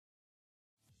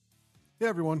Hey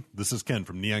everyone, this is Ken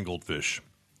from Neon Goldfish.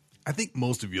 I think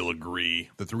most of you will agree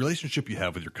that the relationship you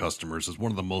have with your customers is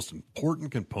one of the most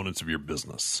important components of your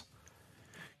business.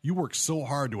 You work so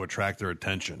hard to attract their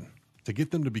attention, to get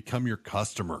them to become your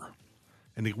customer,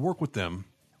 and to work with them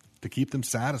to keep them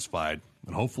satisfied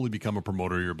and hopefully become a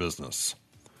promoter of your business.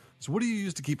 So what do you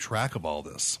use to keep track of all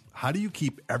this? How do you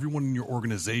keep everyone in your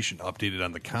organization updated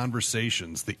on the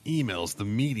conversations, the emails, the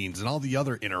meetings, and all the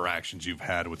other interactions you've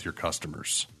had with your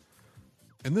customers?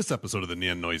 In this episode of the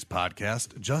Neon Noise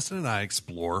Podcast, Justin and I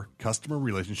explore customer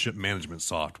relationship management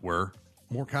software,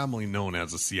 more commonly known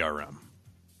as a CRM.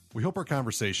 We hope our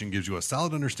conversation gives you a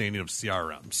solid understanding of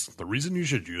CRMs, the reason you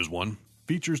should use one,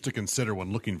 features to consider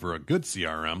when looking for a good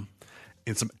CRM,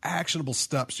 and some actionable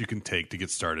steps you can take to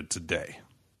get started today.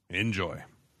 Enjoy.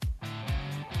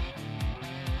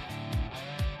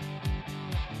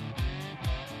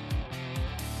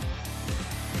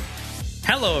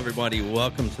 Hello, everybody.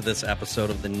 Welcome to this episode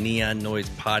of the Neon Noise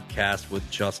Podcast with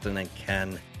Justin and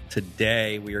Ken.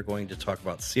 Today, we are going to talk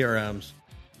about CRMs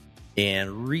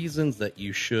and reasons that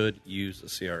you should use a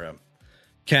CRM.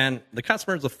 Ken, the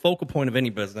customer is the focal point of any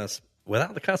business.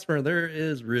 Without the customer, there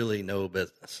is really no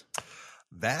business.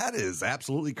 That is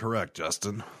absolutely correct,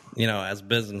 Justin. You know, as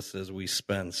businesses, we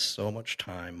spend so much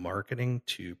time marketing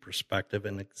to prospective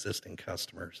and existing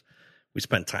customers. We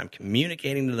spend time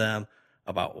communicating to them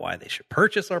about why they should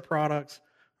purchase our products,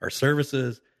 our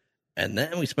services, and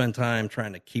then we spend time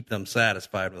trying to keep them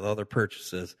satisfied with other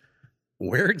purchases.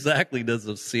 Where exactly does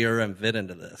the CRM fit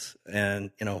into this?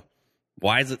 And, you know,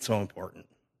 why is it so important?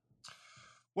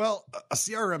 Well, a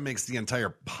CRM makes the entire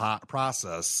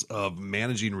process of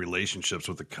managing relationships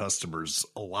with the customers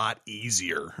a lot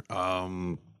easier.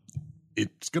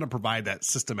 It's going to provide that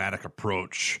systematic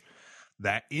approach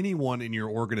that anyone in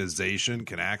your organization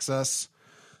can access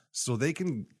so they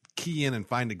can key in and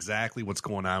find exactly what's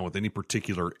going on with any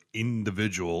particular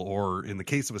individual, or in the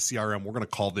case of a CRM, we're going to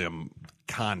call them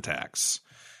contacts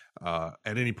at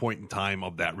any point in time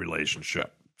of that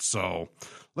relationship. So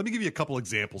let me give you a couple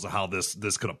examples of how this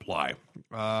could apply.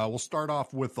 We'll start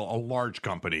off with a large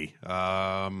company,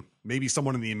 maybe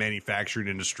someone in the manufacturing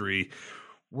industry.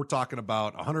 We're talking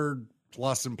about 100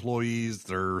 plus employees.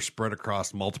 They're spread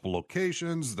across multiple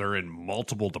locations. They're in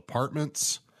multiple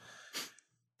departments.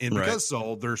 And because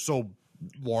they're so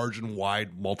large and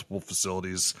wide, multiple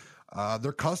facilities,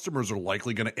 their customers are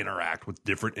likely going to interact with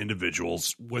different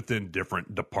individuals within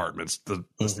different departments. The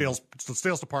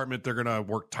sales department, they're going to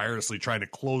work tirelessly trying to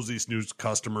close these new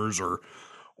customers, or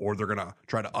they're going to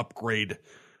try to upgrade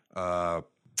the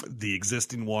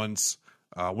existing ones.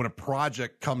 When a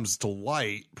project comes to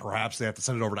light, perhaps they have to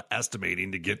send it over to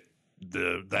estimating to get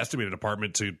the estimated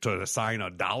department to assign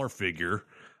a dollar figure,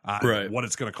 what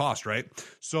it's going to cost, right?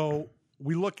 So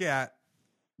we look at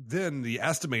then the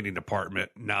estimating department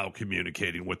now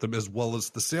communicating with them, as well as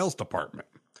the sales department.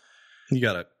 You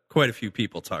got quite a few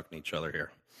people talking to each other here.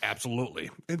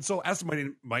 Absolutely. And so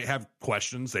estimating might have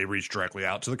questions. They reach directly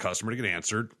out to the customer to get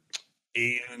answered.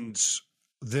 And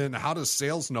then how does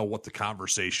sales know what the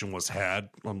conversation was had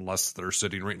unless they're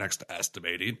sitting right next to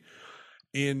estimating?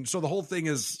 And so the whole thing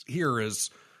is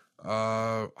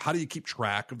how do you keep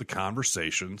track of the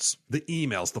conversations, the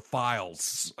emails, the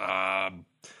files,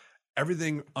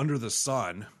 everything under the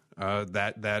sun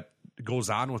that goes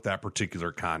on with that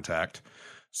particular contact,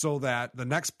 so that the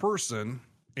next person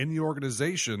in the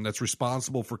organization that's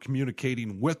responsible for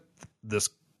communicating with this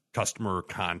customer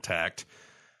contact,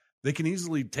 they can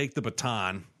easily take the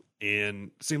baton and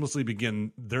seamlessly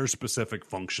begin their specific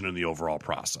function in the overall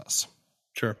process.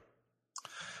 Sure.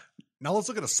 Now let's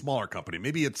look at a smaller company.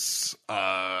 Maybe it's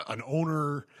an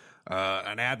owner,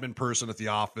 an admin person at the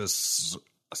office,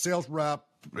 a sales rep,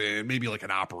 and maybe like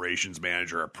an operations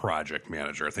manager, a project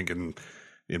manager. I think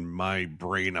in my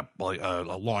brain, a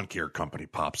lawn care company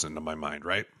pops into my mind,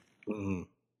 right? Mm-hmm.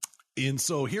 And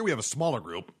so here we have a smaller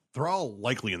group. They're all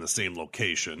likely in the same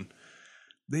location.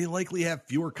 They likely have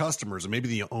fewer customers, and maybe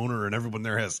the owner and everyone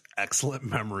there has excellent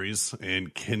memories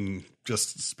and can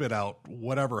just spit out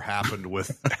whatever happened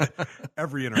with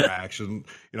every interaction.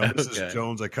 You know, Mrs.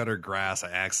 Jones, I cut her grass.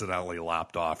 I accidentally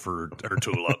lopped off her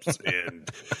tulips,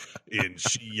 and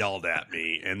she yelled at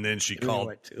me. And then she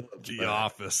called the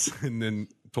office and then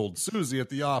told Susie at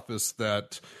the office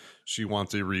that she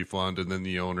wants a refund, and then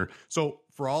the owner. So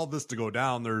for all this to go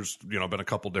down, there's been a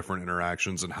couple different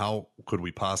interactions, and how could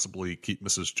we possibly keep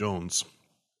Mrs. Jones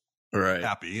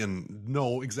happy and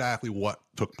know exactly what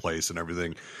took place and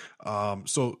everything?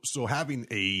 So having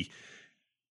a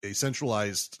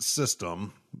centralized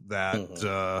system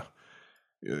that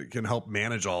can help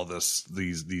manage all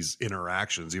these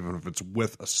interactions, even if it's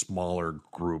with a smaller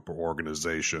group or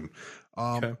organization.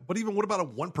 But even what about a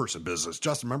one-person business?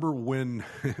 Justin, remember when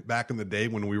back in the day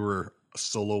when we were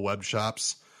solo web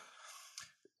shops?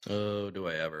 Oh, do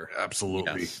I ever?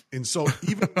 Absolutely. Yes. And so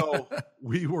even though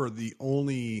we were the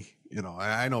only,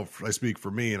 I know I speak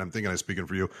for me, and I'm thinking I'm speaking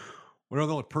for you, we're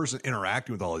the only person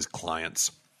interacting with all these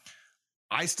clients.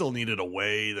 I still needed a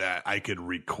way that I could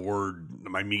record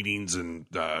my meetings and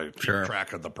keep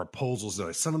track of the proposals. Did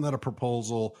I send them that a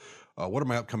proposal? What are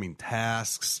my upcoming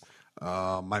tasks?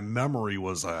 My memory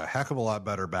was a heck of a lot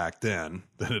better back then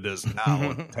than it is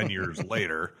now 10 years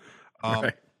later.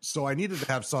 Right. So I needed to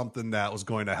have something that was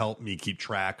going to help me keep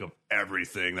track of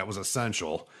everything that was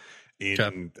essential.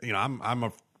 And, I'm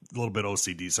a little bit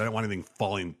OCD, so I don't want anything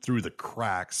falling through the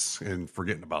cracks and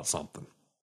forgetting about something.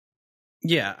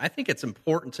 Yeah, I think it's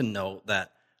important to note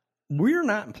that we're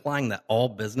not implying that all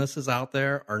businesses out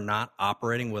there are not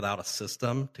operating without a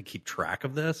system to keep track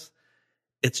of this.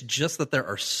 It's just that there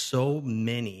are so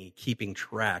many keeping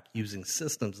track using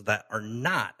systems that are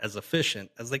not as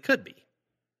efficient as they could be.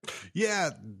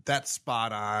 Yeah, that's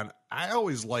spot on. I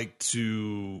always like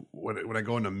to, when I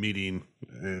go into a meeting,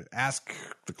 ask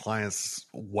the clients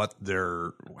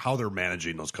how they're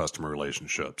managing those customer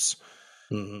relationships.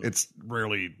 Mm-hmm. It's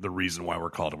rarely the reason why we're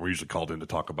called in. We're usually called in to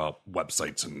talk about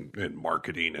websites and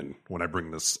marketing. And when I bring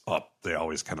this up, they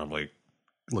always kind of like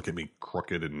look at me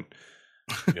crooked and,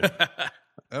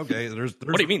 okay, there's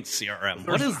what do you mean CRM?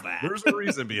 What is that? There's a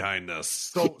reason behind this.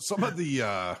 So some of the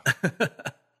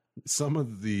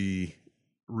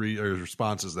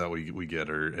responses that we get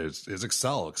is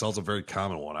Excel. Excel's a very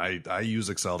common one. I use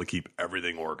Excel to keep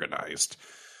everything organized.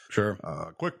 Sure.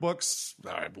 QuickBooks,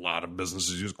 a lot of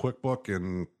businesses use QuickBook,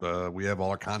 and we have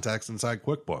all our contacts inside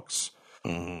QuickBooks.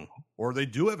 Mm-hmm. Or they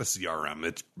do have a CRM.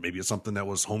 It's something that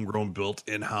was homegrown, built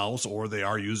in-house, or they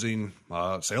are using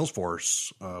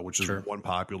Salesforce, which is one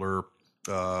popular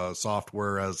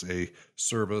software as a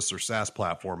service or SaaS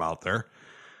platform out there.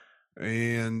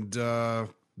 And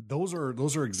those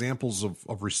are examples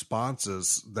of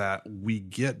responses that we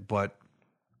get, but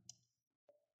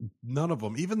none of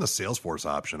them, even the Salesforce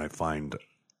option, I find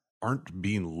aren't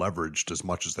being leveraged as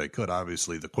much as they could.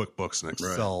 Obviously, the QuickBooks and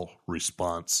Excel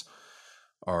response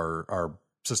are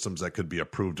systems that could be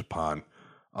improved upon.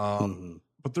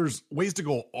 But there's ways to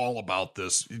go all about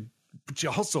this. But you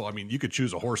also, you could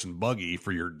choose a horse and buggy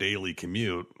for your daily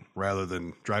commute rather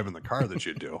than driving the car that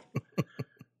you do.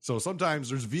 So sometimes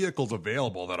there's vehicles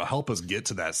available that'll help us get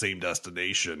to that same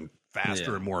destination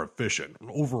faster and more efficient.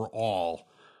 Overall,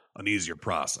 an easier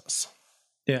process.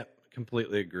 Yeah,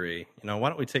 completely agree. Why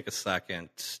don't we take a second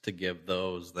to give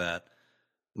those that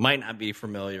might not be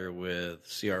familiar with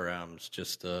CRMs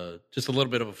just a little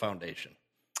bit of a foundation.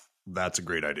 That's a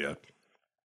great idea.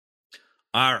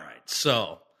 All right.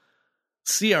 So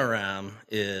CRM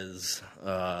is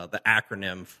the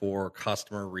acronym for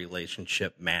Customer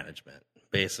Relationship Management.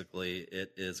 Basically,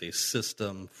 it is a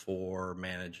system for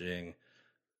managing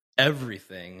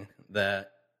everything that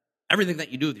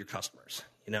you do with your customers,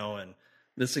 and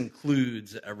this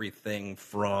includes everything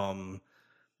from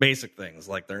basic things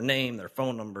like their name, their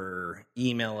phone number,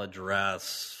 email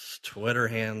address, Twitter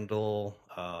handle,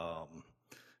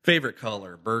 favorite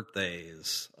color,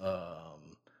 birthdays,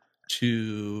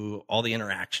 to all the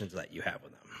interactions that you have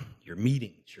with them, your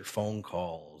meetings, your phone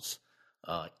calls,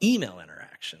 email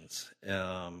interactions,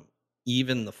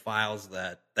 even the files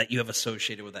that you have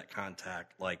associated with that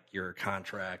contact, like your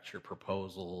contracts, your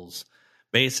proposals,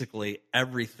 basically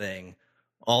everything,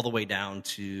 all the way down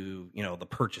to, the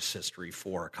purchase history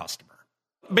for a customer.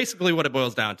 Basically what it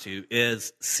boils down to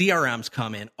is CRMs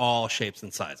come in all shapes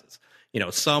and sizes.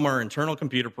 Some are internal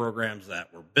computer programs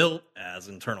that were built as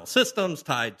internal systems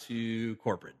tied to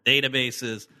corporate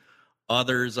databases.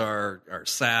 Others are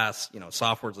SaaS,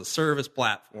 software as a service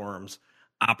platforms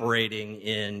operating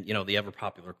in, the ever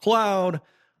popular cloud.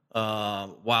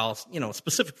 While,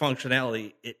 specific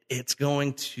functionality, it's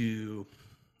going to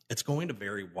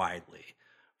vary widely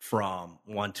from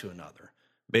one to another.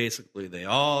 Basically, they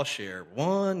all share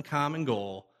one common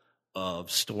goal of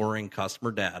storing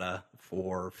customer data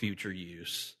for future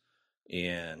use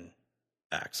and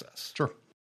access. Sure.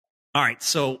 All right.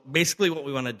 So basically what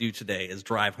we want to do today is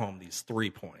drive home these 3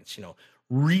 points,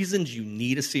 reasons you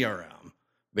need a CRM,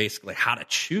 basically how to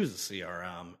choose a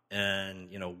CRM, and,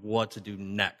 what to do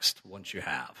next once you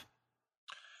have.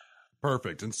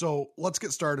 Perfect. And so let's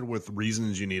get started with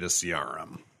reasons you need a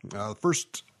CRM. The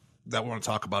first that we want to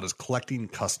talk about is collecting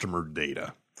customer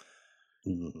data.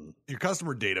 Your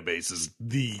customer database is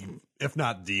if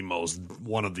not the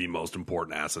one of the most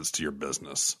important assets to your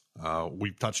business.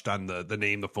 We've touched on the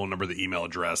name, the phone number, the email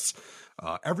address,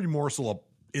 every morsel of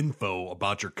info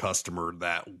about your customer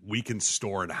that we can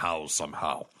store and house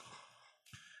somehow.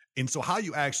 And so how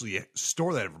you actually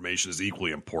store that information is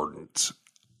equally important.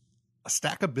 A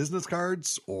stack of business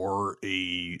cards or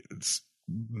a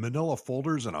manila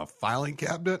folders in a filing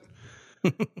cabinet.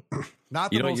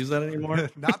 You don't use that anymore?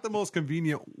 Not the most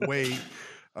convenient way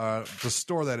to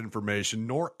store that information,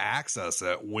 nor access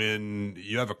it when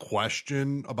you have a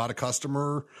question about a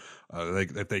customer.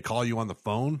 If they call you on the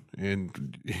phone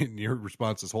and your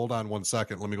response is, hold on 1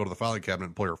 second, let me go to the filing cabinet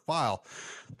and pull your file.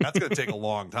 That's going to take a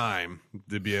long time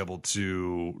to be able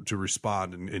to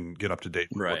respond and get up to date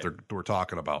with what we're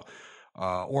talking about.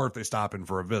 Or if they stop in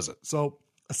for a visit. So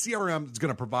a CRM is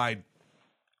going to provide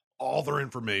all their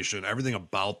information, everything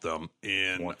about them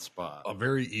in one spot, a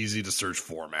very easy to search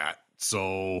format.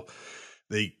 So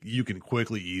you can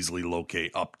easily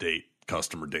locate, update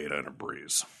customer data in a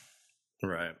breeze.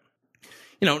 Right.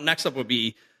 Next up would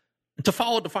be to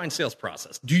follow a defined sales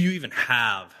process. Do you even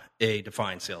have a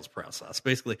defined sales process?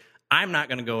 Basically, I'm not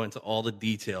going to go into all the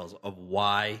details of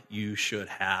why you should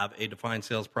have a defined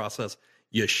sales process.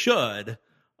 You should.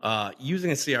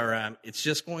 Using a CRM, it's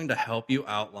just going to help you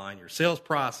outline your sales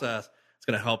process. It's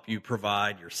going to help you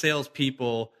provide your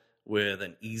salespeople with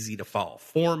an easy to follow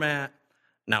format.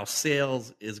 Now,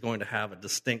 sales is going to have a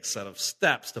distinct set of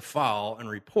steps to follow and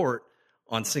report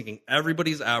on syncing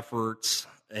everybody's efforts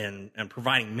and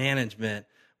providing management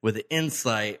with the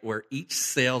insight where each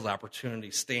sales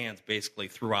opportunity stands basically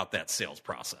throughout that sales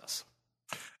process.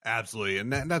 Absolutely.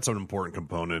 And that's an important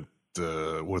component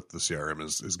with the CRM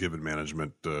is giving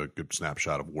management a good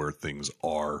snapshot of where things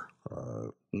are.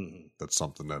 That's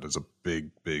something that is a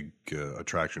big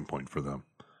attraction point for them.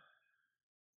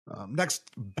 Next,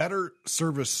 better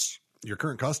service your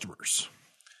current customers.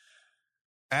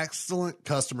 Excellent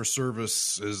customer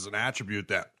service is an attribute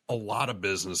that a lot of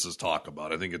businesses talk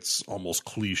about. I think it's almost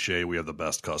cliche. We have the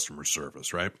best customer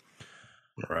service, right?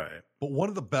 Right. But one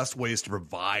of the best ways to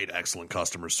provide excellent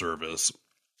customer service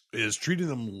is treating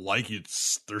them like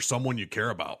they're someone you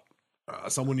care about,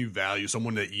 someone you value,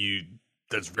 someone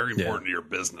that's very important to your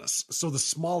business. So the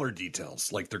smaller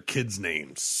details, like their kids'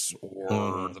 names,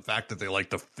 or the fact that they like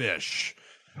to fish,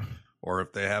 or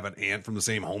if they have an aunt from the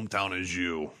same hometown as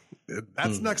you,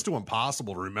 that's next to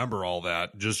impossible to remember all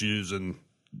that just using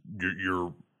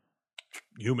your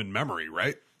human memory,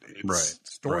 right? It's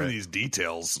storing these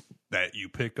details that you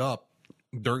pick up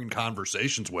during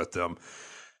conversations with them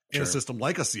in a system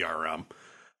like a CRM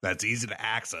that's easy to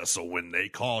access. So when they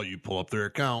call, you pull up their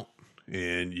account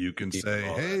and you can say,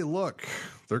 hey, look,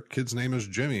 their kid's name is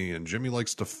Jimmy, and Jimmy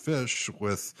likes to fish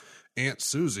with Aunt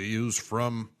Susie, who's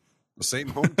from the same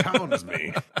hometown as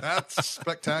me. That's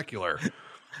spectacular.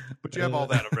 But you have all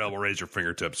that available. Raise your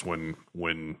fingertips when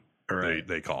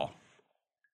they call.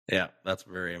 Yeah, that's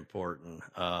very important.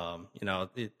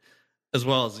 As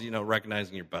well as,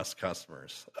 recognizing your best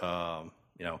customers.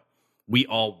 We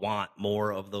all want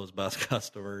more of those best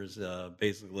customers.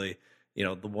 Basically,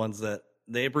 the ones that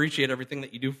they appreciate everything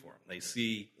that you do for them. They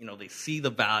see the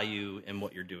value in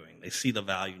what you're doing. They see the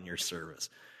value in your service,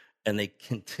 and they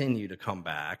continue to come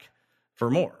back for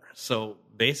more. So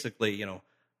basically,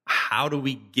 how do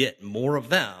we get more of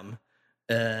them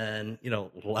and,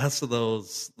 less of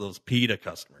those PETA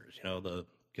customers, the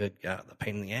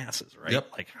pain in the asses, right? Yep.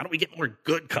 Like, how do we get more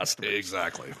good customers?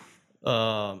 Exactly.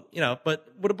 But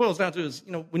what it boils down to is,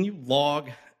 when you log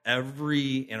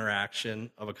every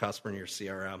interaction of a customer in your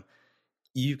CRM,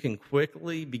 you can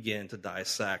quickly begin to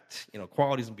dissect,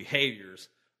 qualities and behaviors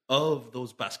of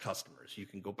those best customers. You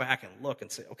can go back and look and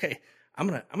say, okay, I'm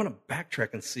gonna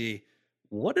backtrack and see,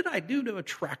 what did I do to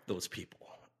attract those people?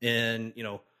 And,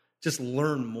 just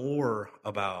learn more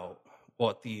about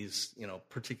what these,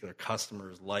 particular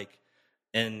customers like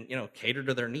and, cater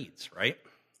to their needs, right?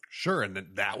 Sure. And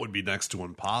that would be next to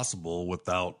impossible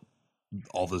without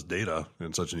all this data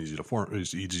in such an easy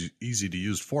to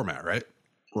use format, right?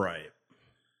 Right.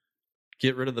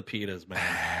 Get rid of the PETAs, man.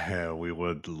 Yeah, we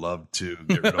would love to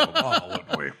get rid of them all,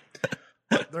 wouldn't we?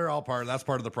 But they're all that's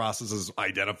part of the process, is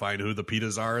identifying who the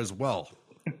PETAs are as well.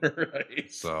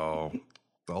 Right. So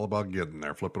it's all about getting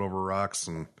there, flipping over rocks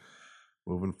and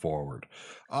moving forward.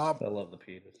 I love the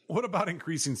PETAs. What about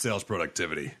increasing sales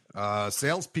productivity?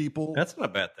 Salespeople. That's not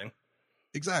a bad thing.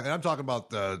 Exactly. I'm talking about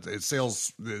the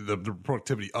sales, the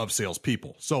productivity of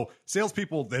salespeople. So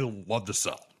salespeople, they love to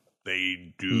sell.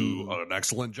 They do an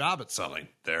excellent job at selling.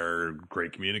 They're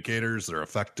great communicators. They're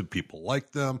effective. People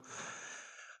like them.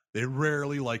 They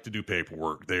rarely like to do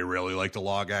paperwork. They rarely like to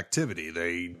log activity.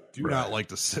 They do not Right. like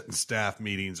to sit in staff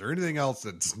meetings or anything else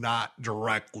that's not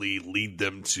directly lead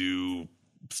them to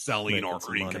selling Making or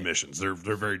some earning money. commissions. They're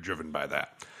very driven by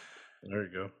that. There you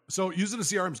go. So using a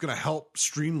CRM is going to help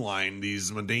streamline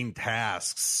these mundane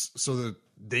tasks so that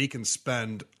they can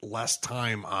spend less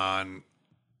time on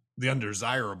the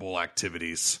undesirable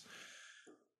activities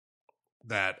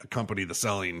that accompany the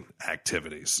selling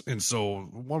activities. And so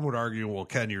one would argue, well,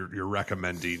 Ken, you're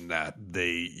recommending that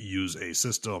they use a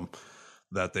system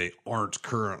that they aren't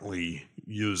currently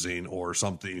using or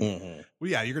something. Mm-hmm.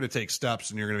 Well, yeah, you're going to take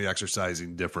steps and you're going to be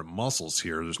exercising different muscles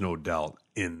here. There's no doubt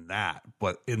in that.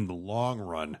 But in the long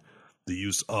run, the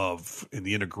use of and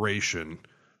the integration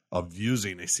of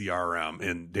using a CRM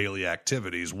in daily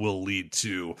activities will lead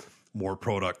to more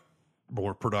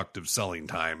productive selling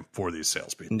time for these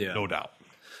salespeople. Yeah. No doubt.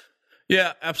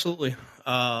 Yeah, absolutely.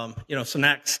 So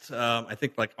next, I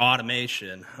think like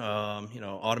automation,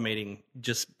 automating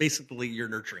just basically your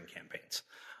nurturing campaigns.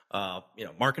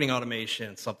 Marketing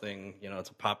automation, something, it's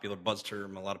a popular buzz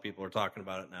term. A lot of people are talking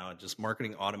about it now. Just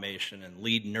marketing automation and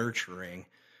lead nurturing.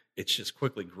 It's just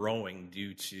quickly growing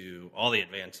due to all the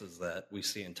advances that we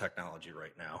see in technology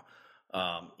right now.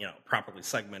 Properly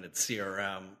segmented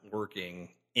CRM working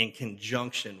in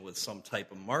conjunction with some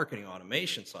type of marketing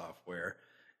automation software.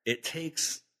 It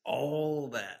takes all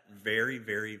that very,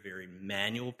 very, very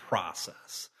manual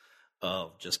process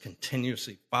of just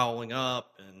continuously following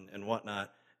up and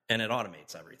whatnot, and it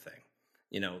automates everything.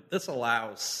 This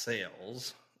allows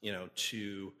sales,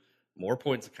 to more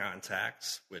points of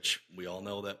contacts, which we all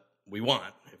know that we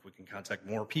want if we can contact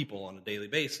more people on a daily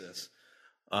basis,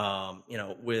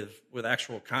 with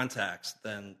actual contacts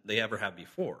than they ever have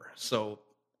before. So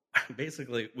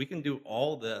basically, we can do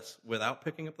all this without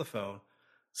picking up the phone,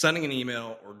 sending an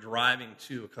email, or driving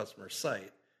to a customer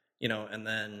site, and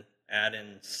then add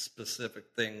in specific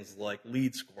things like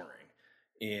lead scoring.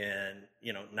 And,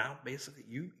 now basically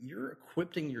you're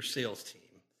equipping your sales team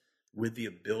with the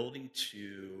ability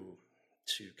to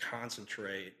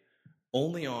concentrate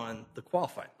only on the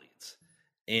qualified leads.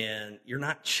 And you're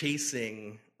not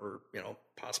chasing or,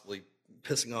 possibly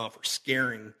pissing off or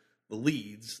scaring the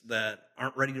leads that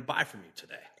aren't ready to buy from you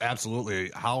today.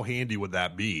 Absolutely. How handy would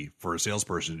that be for a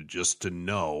salesperson just to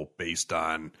know based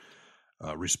on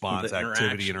response,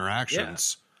 activity,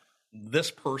 interactions? Yeah.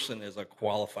 This person is a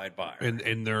qualified buyer, and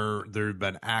they've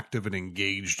been active and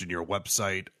engaged in your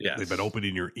website. Yes. They've been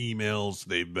opening your emails.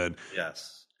 They've been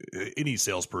yes. Any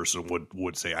salesperson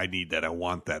would say, "I need that. I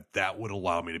want that." That would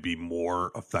allow me to be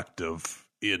more effective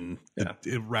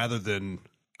rather than.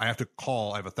 I have to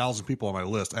call. I have 1,000 people on my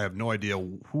list. I have no idea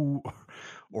who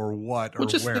or what or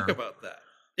just where. Think about that.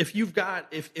 If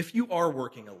you are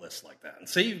working a list like that, and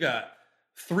say you've got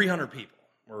 300 people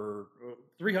or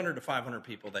 300 to 500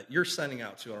 people that you're sending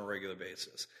out to on a regular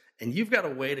basis, and you've got a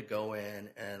way to go in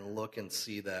and look and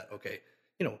see that, okay,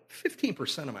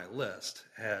 15% of my list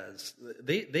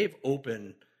they've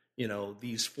opened,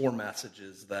 these 4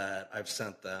 messages that I've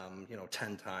sent them,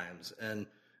 10 times, and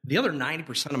the other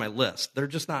 90% of my list, they're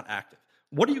just not active.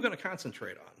 What are you going to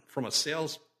concentrate on from a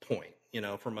sales point,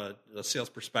 from a sales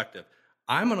perspective?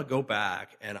 I'm going to go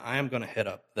back and I am going to hit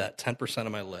up that 10%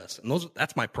 of my list. And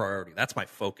that's my priority. That's my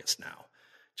focus now.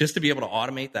 Just to be able to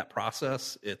automate that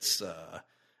process, it's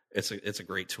a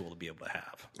great tool to be able to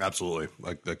have. Absolutely.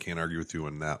 I can't argue with you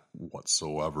on that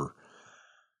whatsoever.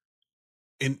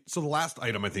 And so the last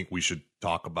item I think we should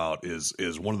talk about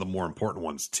is one of the more important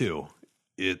ones too.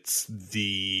 It's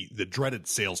the dreaded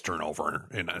sales turnover,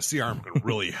 and a CRM can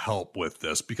really help with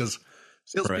this because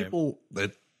salespeople,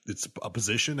 it's a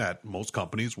position at most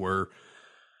companies where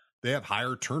they have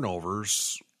higher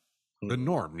turnovers than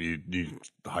norm. You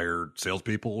hire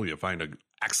salespeople, you find an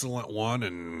excellent one,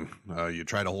 and you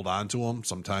try to hold on to them.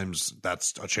 Sometimes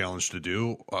that's a challenge to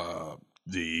do.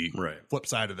 The flip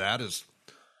side of that is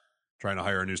trying to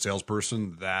hire a new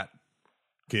salesperson that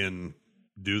can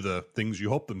do the things you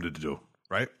hope them to do.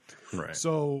 Right.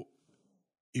 So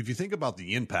if you think about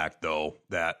the impact, though,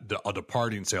 that a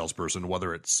departing salesperson,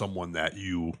 whether it's someone that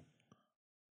you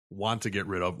want to get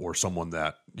rid of or someone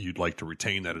that you'd like to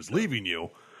retain that is leaving you,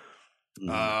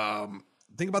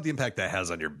 think about the impact that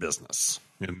has on your business.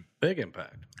 And big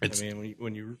impact. It's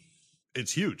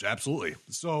huge. Absolutely.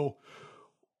 So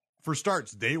for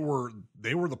starts, they were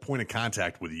the point of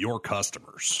contact with your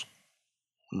customers.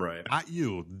 Right. Not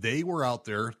you. They were out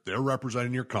there. They're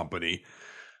representing your company.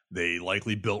 They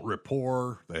likely built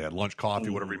rapport. They had lunch, coffee,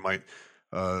 whatever you might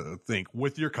think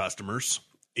with your customers.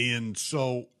 And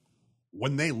so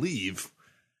when they leave,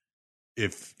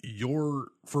 if your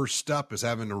first step is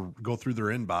having to go through their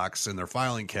inbox and their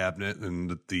filing cabinet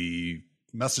and the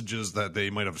messages that they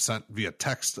might have sent via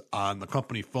text on the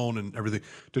company phone and everything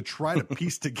to try to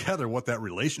piece together what that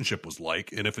relationship was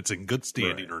like and if it's in good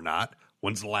standing or not,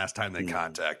 when's the last time they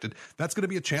contacted, that's going to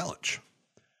be a challenge.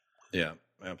 Yeah,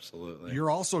 absolutely. You're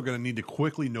also going to need to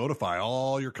quickly notify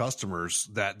all your customers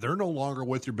that they're no longer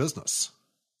with your business.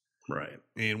 Right.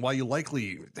 And while you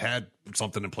likely had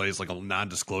something in place like a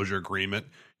non-disclosure agreement,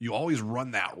 you always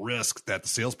run that risk that the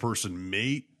salesperson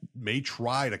may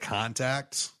try to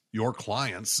contact your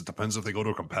clients. It depends if they go to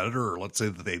a competitor or let's say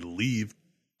that they leave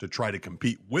to try to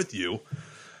compete with you.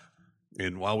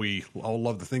 And while we all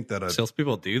love to think that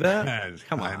salespeople do that,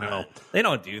 come on, I know they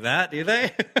don't do that, do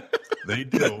they? They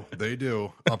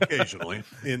do occasionally.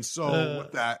 And so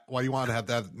with that, why you want to have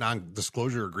that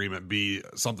non-disclosure agreement be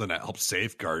something that helps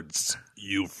safeguards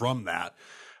you from that.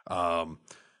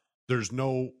 There's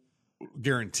no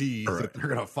guarantee that they're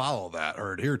going to follow that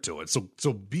or adhere to it.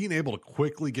 So being able to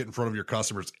quickly get in front of your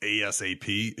customers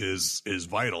ASAP is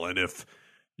vital. And if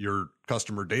your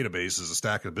customer database is a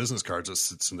stack of business cards that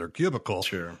sits in their cubicle,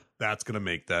 that's going to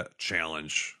make that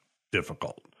challenge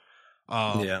difficult.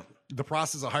 The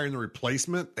process of hiring the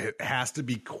replacement, it has to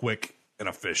be quick and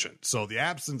efficient. So the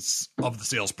absence of the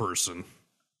salesperson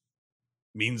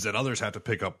means that others have to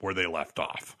pick up where they left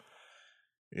off.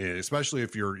 Especially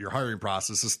if your hiring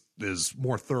process is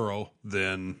more thorough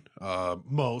than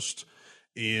most.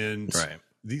 And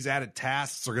these added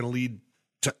tasks are going to lead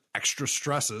to extra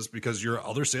stresses because your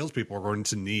other salespeople are going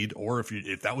to need, or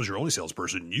if that was your only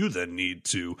salesperson, you then need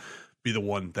to be the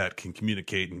one that can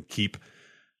communicate and keep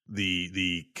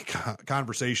the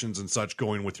conversations and such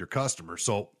going with your customer.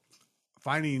 So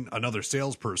finding another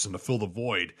salesperson to fill the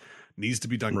void needs to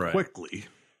be done quickly,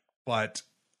 but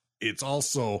it's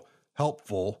also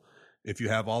helpful if you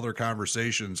have all their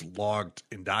conversations logged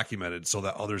and documented so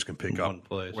that others can pick up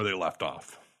where they left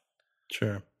off.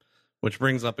 Sure. Which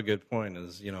brings up a good point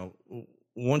is,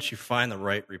 once you find the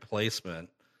right replacement,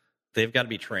 they've got to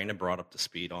be trained and brought up to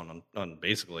speed on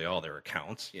basically all their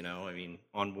accounts.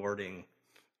 Onboarding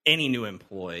any new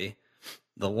employee,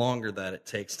 the longer that it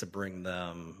takes to bring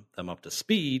them up to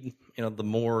speed, the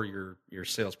more your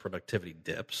sales productivity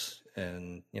dips.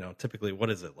 And, typically,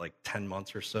 what is it, like 10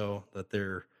 months or so that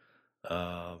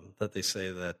that they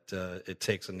say that it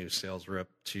takes a new sales rep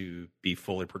to be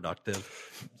fully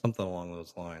productive, something along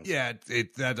those lines. Yeah,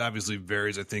 that obviously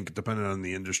varies, I think, depending on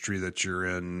the industry that you're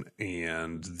in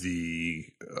and the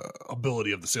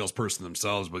ability of the salesperson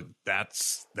themselves. But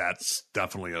that's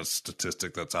definitely a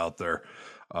statistic that's out there.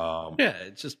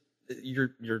 It's just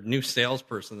your new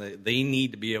salesperson. They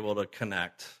need to be able to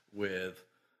connect with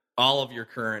all of your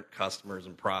current customers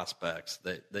and prospects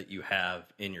that you have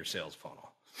in your sales funnel.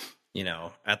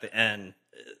 At the end,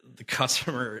 the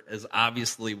customer is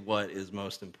obviously what is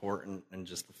most important, and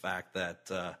just the fact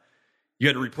that you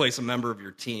had to replace a member of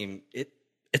your team,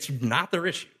 it's not their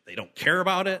issue. They don't care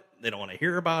about it. They don't want to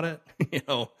hear about it.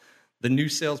 The new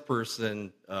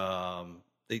salesperson,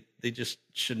 they just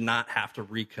should not have to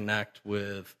reconnect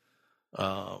with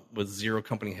zero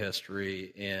company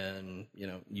history, and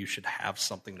you should have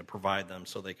something to provide them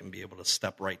so they can be able to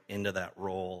step right into that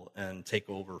role and take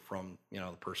over from the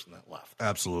person that left.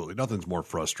 Absolutely, nothing's more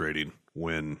frustrating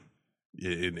when,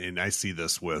 and I see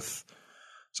this with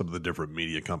some of the different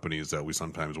media companies that we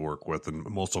sometimes work with, and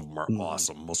most of them are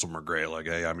awesome. Most of them are great. Like,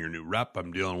 hey, I'm your new rep.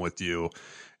 I'm dealing with you,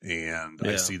 and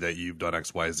I see that you've done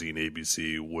X, Y, Z, and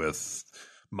ABC with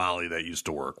Molly that used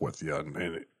to work with you,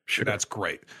 and that's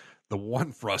great. The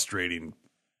one frustrating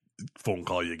phone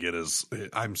call you get is,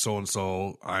 I'm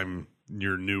so-and-so, I'm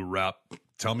your new rep.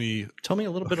 Tell me a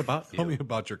little bit about you. Tell me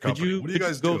about your company. What do you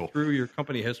guys go through your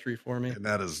company history for me? And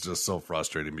that is just so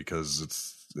frustrating because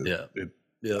we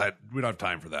don't have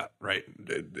time for that, right?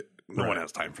 No one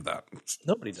has time for that.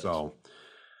 Nobody does. So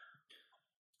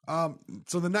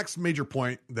the next major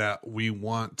point that we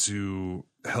want to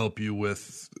help you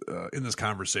with in this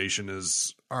conversation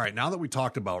is, all right, now that we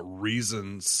talked about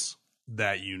reasons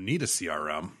that you need a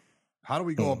CRM, how do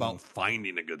we go about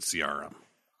finding a good CRM?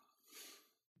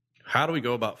 How do we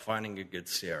go about finding a good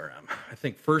CRM? I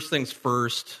think first things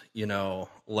first,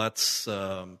 let's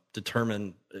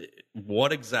determine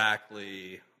what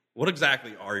exactly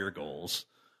are your goals.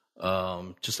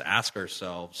 Just ask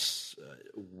ourselves,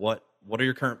 what are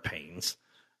your current pains?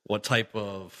 What type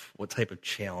of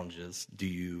challenges do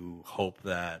you hope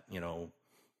that,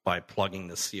 by plugging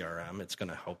the CRM, it's going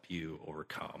to help you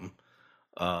overcome?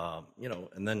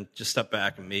 And then just step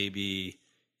back and maybe,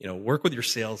 work with your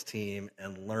sales team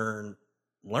and learn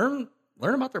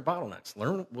about their bottlenecks.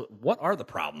 Learn what are the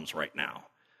problems right now,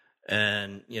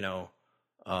 and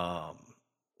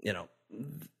You know,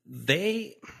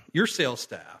 your sales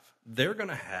staff, they're going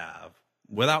to have,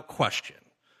 without question,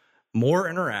 more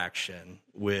interaction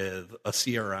with a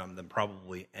CRM than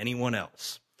probably anyone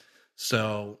else.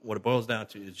 So what it boils down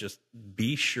to is just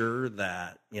be sure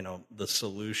that, you know, the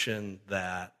solution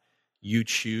that you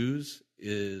choose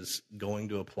is going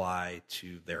to apply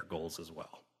to their goals as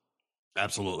well.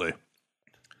 Absolutely.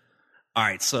 All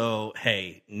right. So,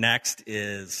 hey, next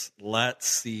is let's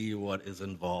see what is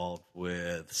involved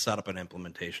with setup and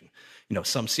implementation. You know,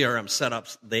 some CRM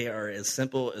setups, they are as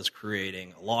simple as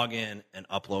creating a login and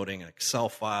uploading an Excel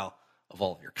file of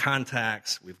all of your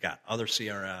contacts. We've got other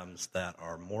CRMs that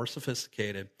are more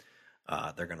sophisticated.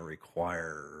 They're going to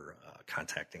require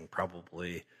contacting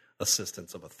probably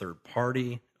assistance of a third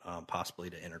party, possibly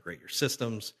to integrate your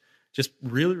systems. Just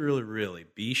really, really, really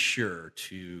be sure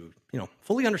to, you know,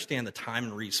 fully understand the time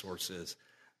and resources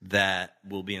that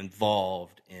will be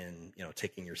involved in, you know,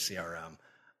 taking your CRM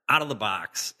out of the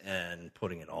box and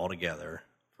putting it all together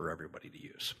for everybody to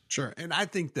use. Sure. And I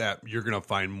think that you're going to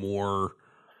find more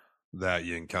that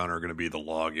you encounter are going to be the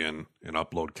login and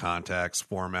upload contacts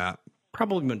format.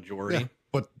 Probably majority. Yeah.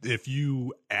 But if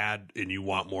you add and you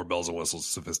want more bells and whistles,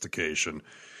 sophistication,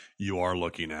 you are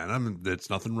looking at, I mean, that's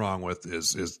nothing wrong with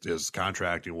is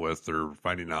contracting with or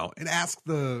finding out, and ask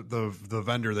the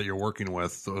vendor that you're working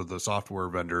with, the software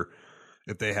vendor,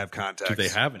 if they have contacts. Do they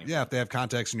have any? Yeah, if they have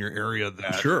contacts in your area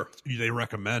that sure they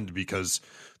recommend, because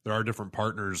there are different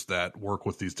partners that work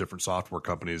with these different software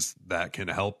companies that can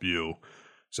help you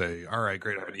say, all right,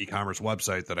 great, I have an e-commerce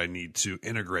website that I need to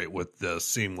integrate with this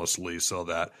seamlessly so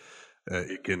that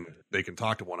they can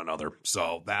talk to one another.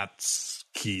 So that's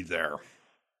key there.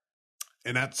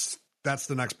 And that's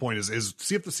the next point is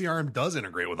see if the CRM does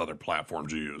integrate with other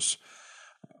platforms you use.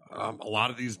 A lot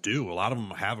of these do. A lot of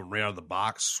them have them right out of the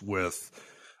box with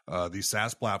these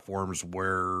SaaS platforms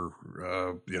where,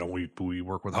 you know, we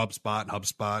work with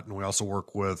HubSpot, and we also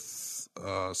work with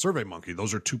SurveyMonkey.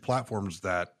 Those are two platforms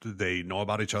that they know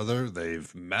about each other.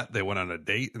 They've met, they went on a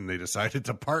date, and they decided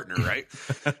to partner, right?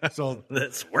 So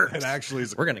that's works. It actually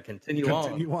is. We're going to continue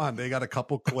on. They got a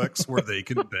couple clicks where they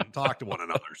can then talk to one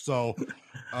another. So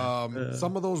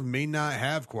some of those may not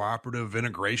have cooperative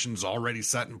integrations already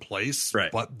set in place,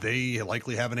 right, but they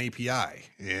likely have an API,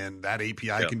 and that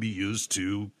API can be used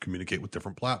to communicate with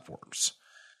different platforms.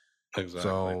 Exactly.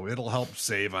 So it'll help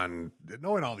save on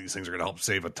knowing all these things are going to help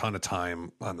save a ton of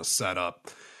time on the setup.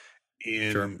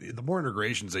 And the more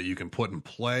integrations that you can put in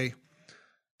play,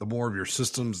 the more of your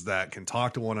systems that can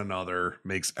talk to one another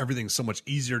makes everything so much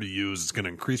easier to use. It's going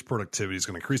to increase productivity. It's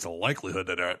going to increase the likelihood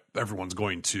that everyone's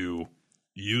going to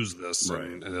use this,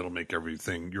 and it'll make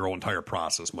everything, your whole entire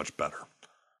process, much better.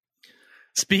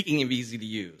 Speaking of easy to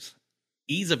use,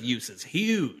 ease of use is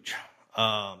huge.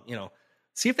 You know,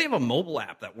 see if they have a mobile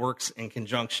app that works in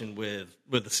conjunction with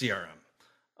the CRM.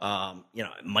 You know,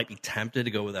 it might be tempted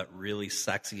to go with that really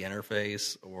sexy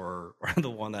interface or the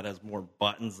one that has more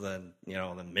buttons than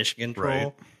Mission Control.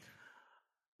 Right.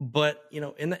 But, you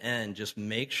know, in the end, just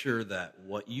make sure that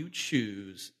what you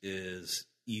choose is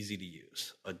easy to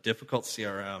use. A difficult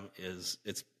CRM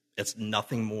it's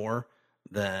nothing more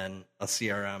than a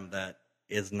CRM that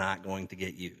is not going to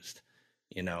get used.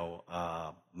 You know,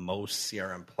 most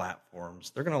CRM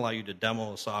platforms, they're going to allow you to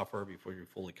demo the software before you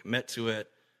fully commit to it.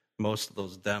 Most of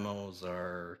those demos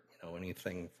are, you know,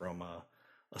 anything from a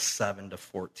 7 to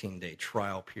 14 day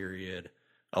trial period.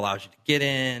 Allows you to get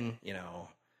in, you know,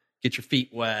 get your feet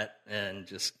wet, and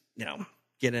just, you know,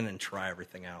 get in and try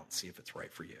everything out and see if it's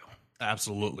right for you.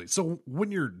 Absolutely. So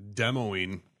when you're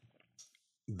demoing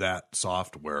that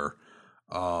software,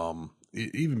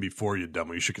 even before you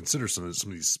demo, you should consider some of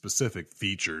these specific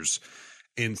features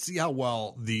and see how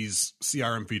well these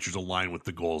CRM features align with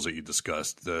the goals that you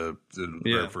discussed. The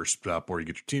very first step, where you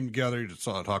get your team together, you just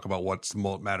talk about what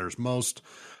matters most.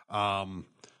 So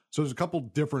there's a couple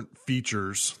different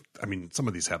features. I mean, some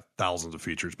of these have thousands of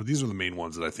features, but these are the main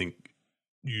ones that I think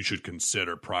you should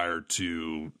consider prior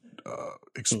to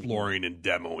exploring and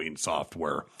demoing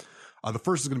software. The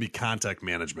first is going to be contact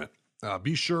management.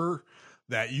 Be sure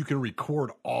that you can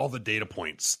record all the data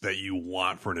points that you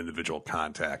want for an individual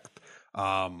contact.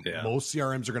 Most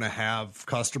CRMs are going to have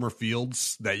customer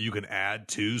fields that you can add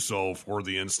to. So for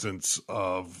the instance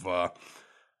of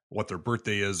what their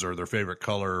birthday is, or their favorite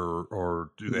color,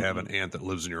 or do they have an aunt that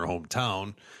lives in your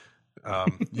hometown,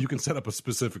 you can set up a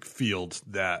specific field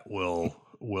that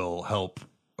will help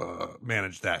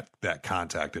manage that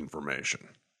contact information.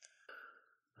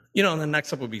 And then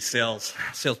next up would be sales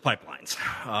pipelines.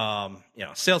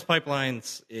 Sales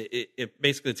pipelines, it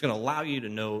basically, it's going to allow you to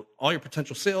know all your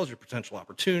potential sales, your potential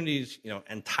opportunities,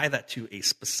 and tie that to a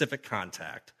specific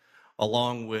contact,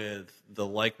 along with the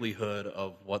likelihood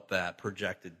of what that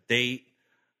projected date,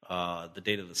 the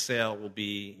date of the sale will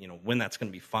be, when that's going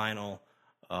to be final.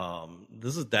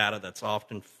 This is data that's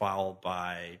often followed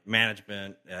by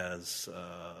management as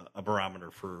a barometer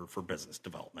for business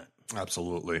development.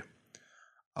 Absolutely.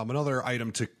 Another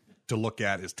item to look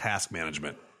at is task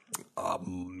management.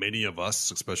 Many of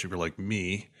us, especially if you're like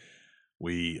me,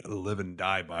 we live and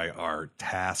die by our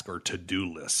task or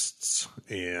to-do lists.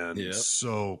 And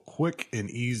so quick and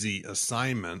easy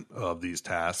assignment of these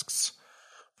tasks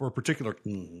for a particular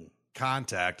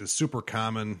contact is super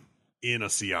common in a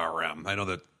CRM. I know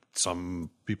that some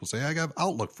people say, I got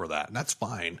Outlook for that, and that's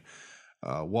fine.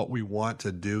 What we want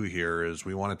to do here is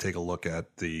we want to take a look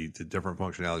at the different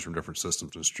functionalities from different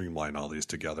systems and streamline all these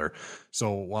together.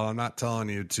 So while I'm not telling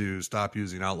you to stop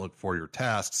using Outlook for your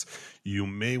tasks, you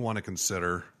may want to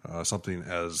consider something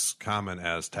as common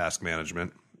as task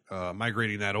management,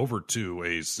 migrating that over to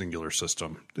a singular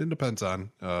system. It depends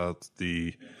on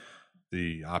the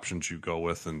options you go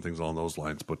with and things along those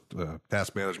lines, but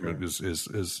task management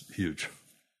is huge.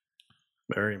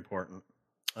 Very important.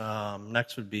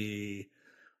 Next would be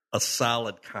a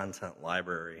solid content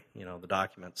library. The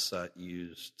document set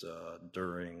used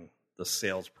during the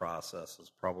sales process is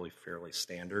probably fairly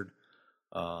standard.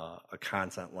 A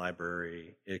content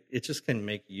library, it just can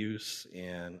make use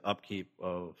and upkeep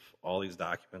of all these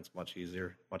documents much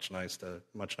easier, much nicer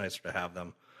to have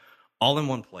them all in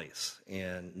one place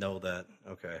and know that,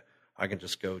 okay, I can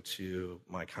just go to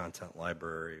my content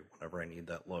library whenever I need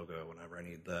that logo, whenever I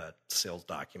need that sales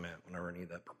document, whenever I need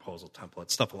that proposal template,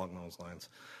 stuff along those lines.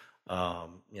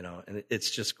 And it's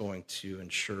just going to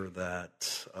ensure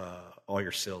that all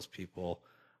your salespeople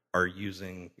are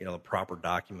using, the proper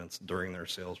documents during their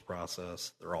sales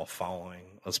process. They're all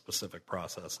following a specific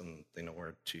process, and they know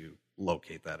where to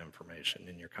locate that information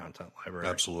in your content library.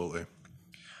 Absolutely.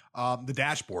 The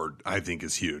dashboard, I think,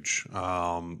 is huge.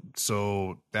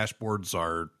 So dashboards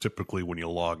are typically when you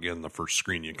log in the first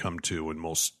screen you come to in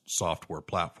most software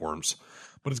platforms,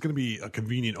 but it's going to be a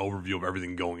convenient overview of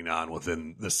everything going on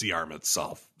within the CRM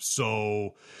itself.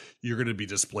 So you're going to be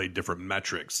displayed different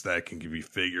metrics that can be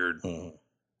figured.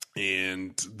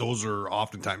 And those are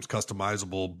oftentimes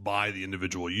customizable by the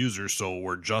individual user. So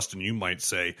where Justin, you might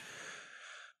say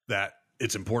that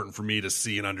it's important for me to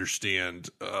see and understand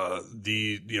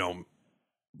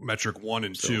metric 1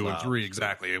 and 2 and 3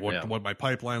 exactly what my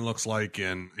pipeline looks like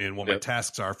and what my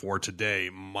tasks are for today.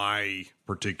 My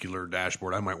particular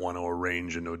dashboard I might want to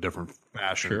arrange into a different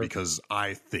fashion because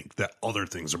I think that other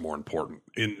things are more important.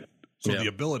 The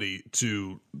ability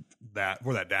for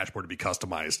that dashboard to be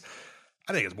customized,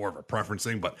 I think it's more of a preference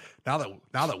thing. But now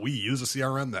that we use a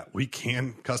CRM that we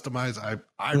can customize,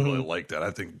 I really like that. I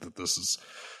think that this is.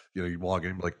 You log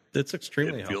in, like it's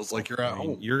extremely it feels helpful. like you're at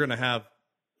home. You're going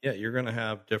to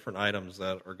have different items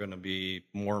that are going to be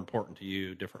more important to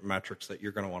you, different metrics that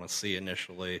you're going to want to see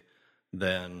initially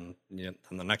than the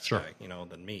next guy,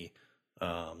 than me.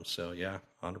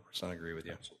 100% agree with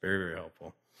you. It's very, very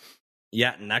helpful.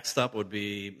 Yeah. Next up would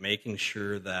be making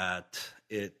sure that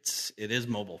it is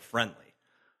mobile friendly.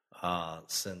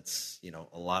 Since,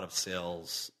 a lot of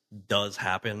sales does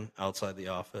happen outside the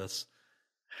office.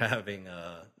 Having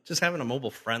a mobile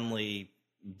friendly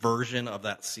version of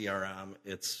that CRM,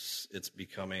 it's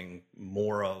becoming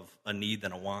more of a need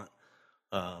than a want.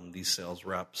 These sales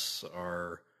reps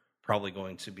are probably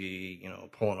going to be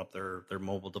pulling up their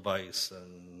mobile device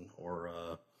or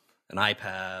an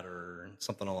iPad or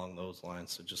something along those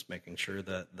lines. So just making sure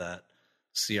that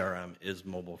CRM is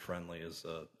mobile friendly is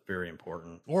very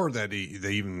important. Or that they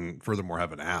even furthermore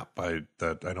have an app. I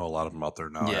know a lot of them out there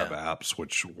now have apps,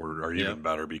 which are even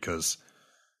better because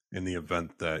in the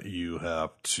event that you have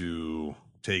to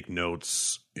take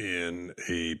notes in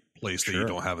a place that you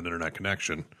don't have an internet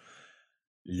connection,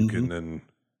 you can then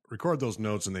record those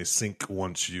notes and they sync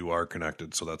once you are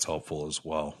connected. So that's helpful as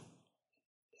well.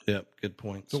 Yep, good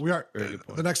point. So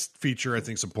the next feature I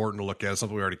think is important to look at,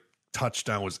 something we already touched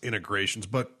on, was integrations,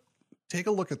 but take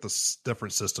a look at the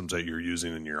different systems that you're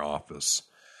using in your office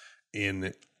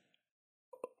and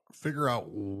figure out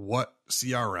what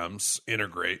CRMs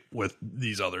integrate with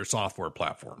these other software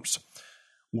platforms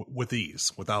with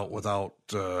ease, without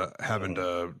having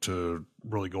to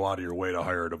really go out of your way to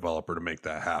hire a developer to make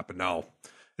that happen. Now,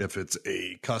 if it's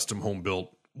a custom home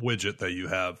built widget that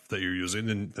you're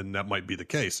using, then that might be the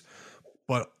case.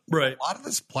 But a lot of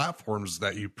these platforms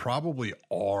that you probably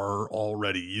are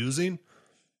already using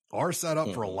are set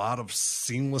up for a lot of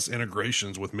seamless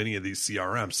integrations with many of these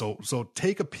CRMs. So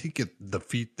take a peek at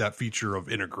that feature of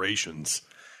integrations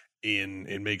and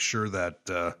make sure that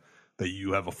that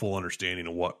you have a full understanding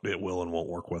of what it will and won't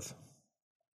work with.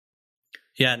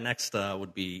 Yeah, next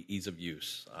would be ease of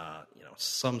use.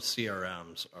 Some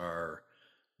CRMs are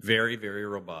very, very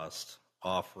robust,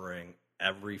 offering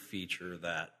every feature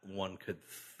that one could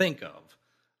think of.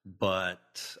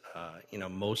 But,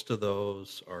 most of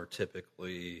those are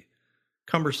typically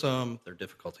cumbersome. They're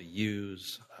difficult to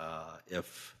use.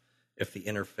 If the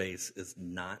interface is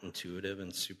not intuitive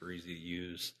and super easy to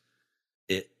use,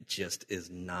 it just is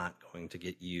not going to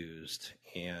get used.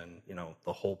 And,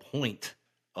 the whole point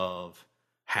of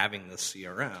having this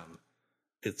CRM,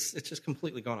 it's just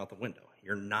completely gone out the window.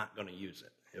 You're not going to use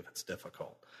it if it's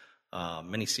difficult.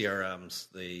 Many CRMs,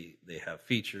 they have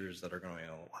features that are going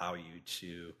to allow you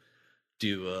to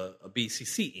do a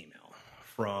BCC email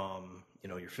from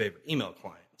your favorite email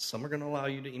client. Some are going to allow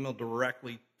you to email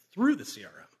directly through the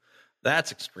CRM.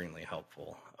 That's extremely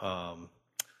helpful.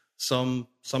 Some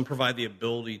provide the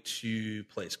ability to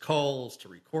place calls, to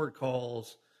record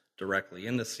calls directly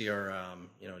in the CRM.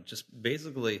 Just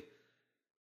basically,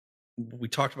 we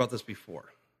talked about this before.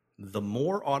 The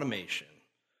more automation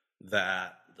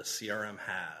that the CRM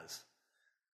has,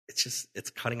 it's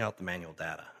cutting out the manual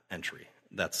data entry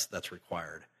that's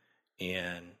required,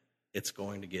 and it's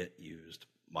going to get used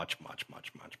much, much,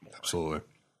 much, much more. Absolutely.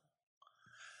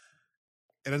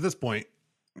 And at this point,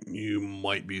 you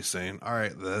might be saying, all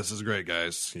right, this is great,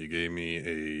 guys. You gave me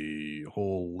a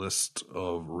whole list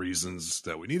of reasons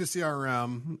that we need a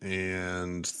CRM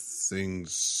and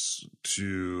things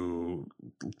to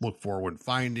look for when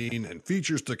finding and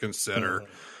features to consider.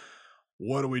 Mm-hmm.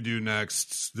 What do we do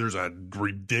next? There's a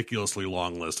ridiculously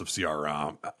long list of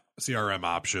CRM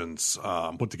options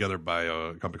put together by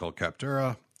a company called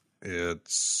Capterra.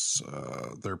 It's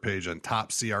their page on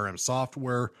top CRM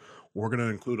software. We're going to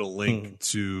include a link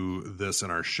to this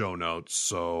in our show notes.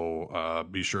 So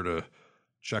be sure to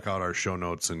check out our show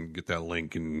notes and get that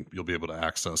link, and you'll be able to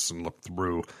access and look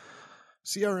through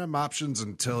CRM options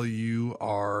until you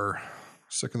are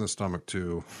sick in the stomach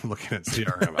to looking at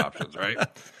CRM options, right?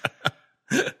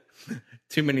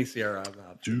 Too many CRM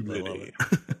options. Too many.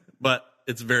 But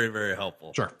it's very, very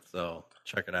helpful. Sure. So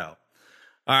check it out.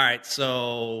 All right.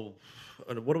 So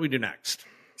what do we do next?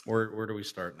 Where do we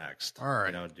start next? All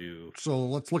right. So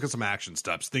let's look at some action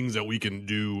steps, things that we can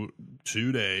do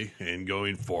today and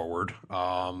going forward.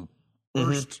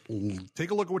 First,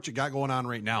 take a look at what you got going on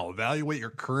right now. Evaluate your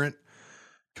current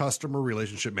customer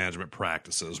relationship management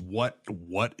practices. What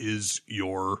is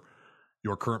your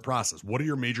current process? What are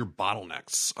your major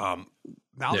bottlenecks?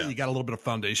 Now that you got a little bit of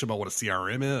foundation about what a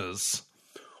CRM is,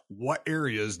 what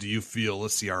areas do you feel a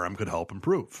CRM could help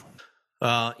improve?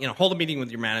 Hold a meeting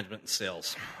with your management and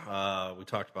sales. We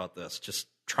talked about this. Just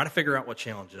try to figure out what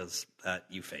challenges that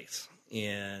you face,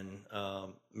 and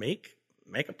make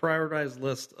a prioritized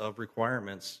list of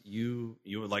requirements you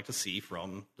would like to see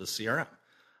from the CRM.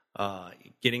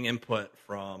 Getting input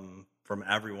from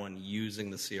everyone using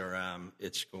the CRM,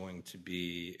 it's going to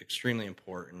be extremely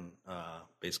important,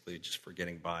 basically just for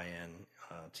getting buy-in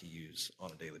to use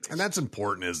on a daily basis. And that's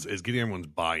important is getting everyone's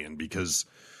buy-in, because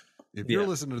if you're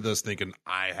listening to this thinking,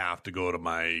 I have to go to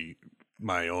my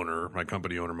owner, my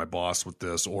company owner, my boss with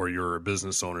this, or you're a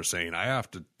business owner saying, I have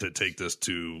to take this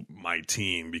to my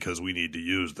team because we need to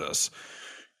use this.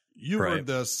 You heard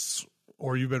this,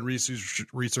 or you've been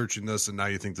researching this, and now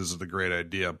you think this is a great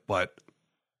idea, but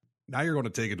now you're going to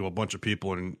take it to a bunch of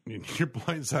people and you're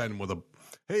blindsiding with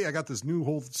hey, I got this new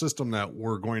whole system that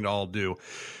we're going to all do.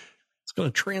 It's going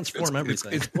to transform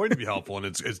everything. It's going to be helpful, and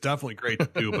it's definitely great to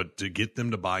do, but to get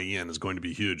them to buy in is going to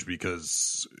be huge,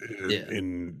 because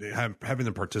having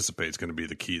them participate is going to be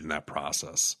the key in that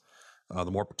process.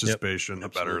 The more participation, the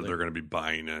better they're going to be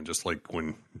buying in. Just like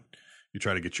when you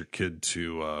try to get your kid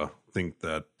to think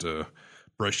that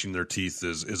brushing their teeth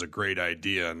is a great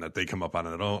idea, and that they come up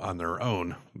on their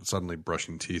own, suddenly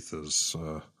brushing teeth is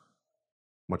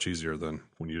much easier than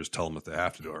when you just tell them that they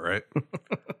have to do it, right?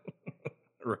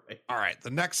 Right. All right. The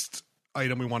next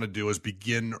item we want to do is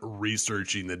begin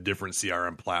researching the different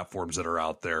CRM platforms that are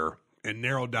out there and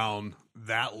narrow down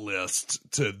that list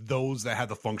to those that have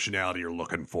the functionality you're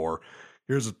looking for.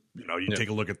 Here's take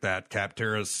a look at that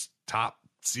Capterra's top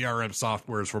CRM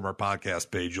softwares from our podcast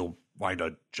page. You'll find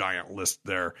a giant list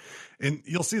there, and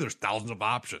you'll see there's thousands of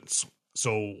options.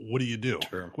 So what do you do?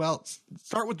 Sure. Well,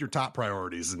 start with your top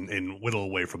priorities and whittle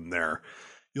away from there.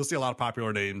 You'll see a lot of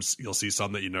popular names. You'll see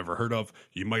some that you never heard of.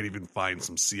 You might even find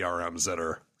some CRMs that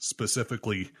are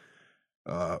specifically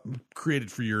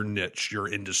created for your niche,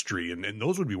 your industry, and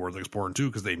those would be worth exploring too,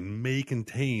 because they may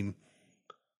contain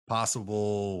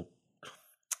possible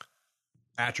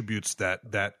attributes that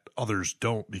others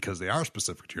don't because they are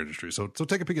specific to your industry. So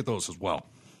take a peek at those as well.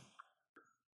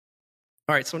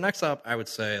 All right, so next up, I would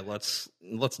say let's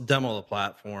demo the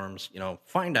platforms.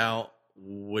 Find out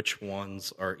which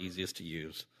ones are easiest to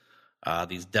use.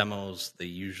 These demos, they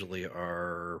usually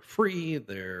are free.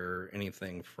 They're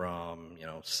anything from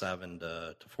 7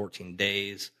 to 14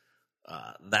 days.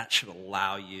 That should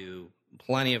allow you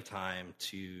plenty of time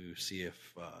to see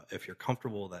if you're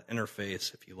comfortable with that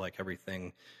interface, if you like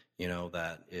everything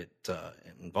that it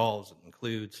involves, it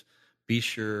includes. Be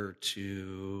sure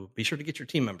to get your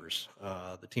team members,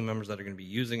 the team members that are going to be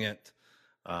using it,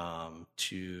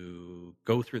 to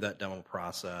go through that demo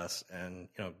process and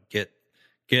get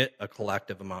a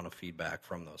collective amount of feedback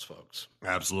from those folks.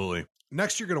 Absolutely.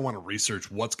 Next, you're going to want to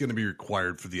research what's going to be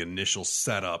required for the initial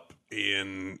setup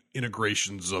and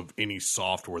integrations of any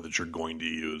software that you're going to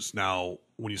use. Now,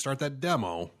 when you start that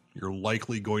demo, you're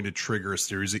likely going to trigger a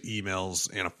series of emails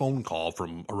and a phone call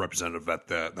from a representative at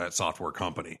that software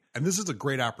company. And this is a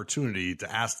great opportunity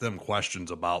to ask them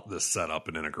questions about this setup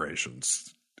and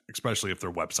integrations, especially if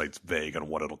their website's vague on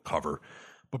what it'll cover.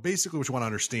 But basically what you want to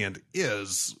understand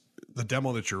is the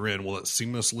demo that you're in, will it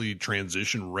seamlessly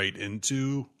transition right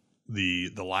into the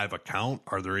live account?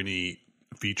 Are there any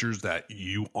features that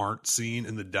you aren't seeing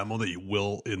in the demo that you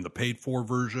will in the paid for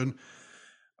version?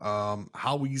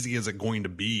 How easy is it going to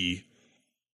be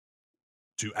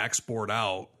to export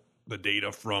out the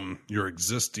data from your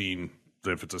existing,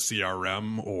 if it's a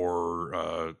CRM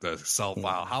or the Excel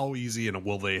file? How easy, and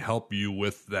will they help you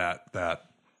with that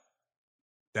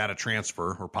data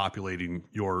transfer or populating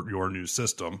your new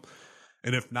system?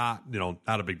 And if not,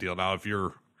 not a big deal. Now, if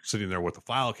you're sitting there with a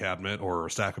file cabinet or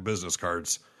a stack of business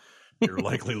cards, you're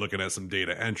likely looking at some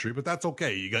data entry, but that's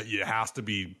okay. You has to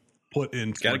be put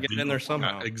into. Got to get it in there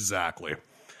somehow. Exactly.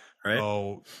 Right.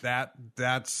 So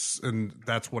that's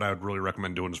what I would really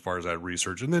recommend doing as far as that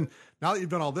research. And then now that you've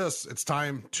done all this, it's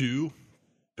time to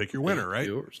pick your winner, right?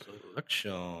 Your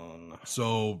selection.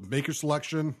 So make your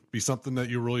selection. Be something that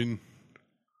you're really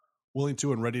willing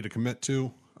to and ready to commit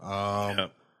to.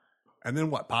 And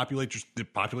then what? Populate your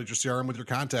CRM with your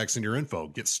contacts and your info.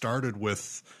 Get started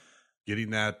with getting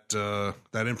that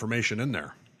information in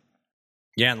there.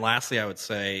 Yeah, and lastly, I would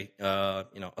say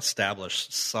establish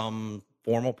some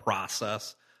formal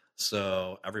process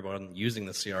so everyone using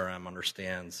the CRM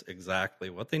understands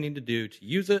exactly what they need to do to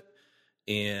use it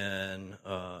and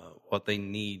what they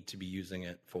need to be using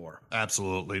it for.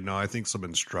 Absolutely. No, I think some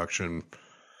instruction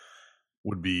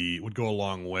would go a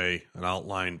long way. An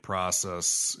outline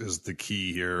process is the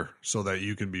key here, so that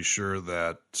you can be sure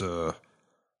that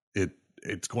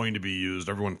it's going to be used.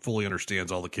 Everyone fully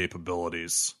understands all the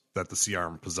capabilities that the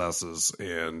CRM possesses,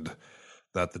 and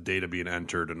that the data being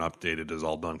entered and updated is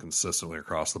all done consistently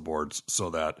across the boards, so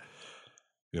that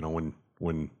when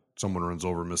someone runs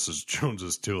over Mrs.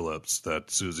 Jones's tulips,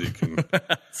 that Susie can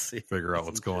figure out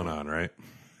what's going on, right?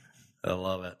 I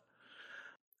love it.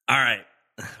 All right.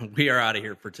 We are out of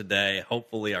here for today.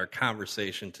 Hopefully our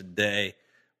conversation today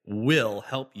will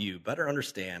help you better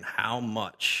understand how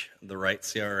much the right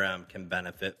CRM can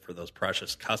benefit for those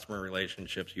precious customer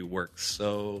relationships you work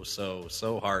so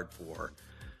hard for.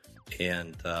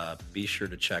 And be sure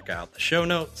to check out the show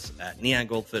notes at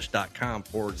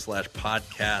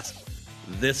neongoldfish.com/podcast.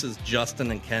 This is Justin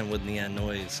and Ken with Neon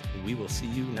Noise. We will see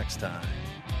you next time.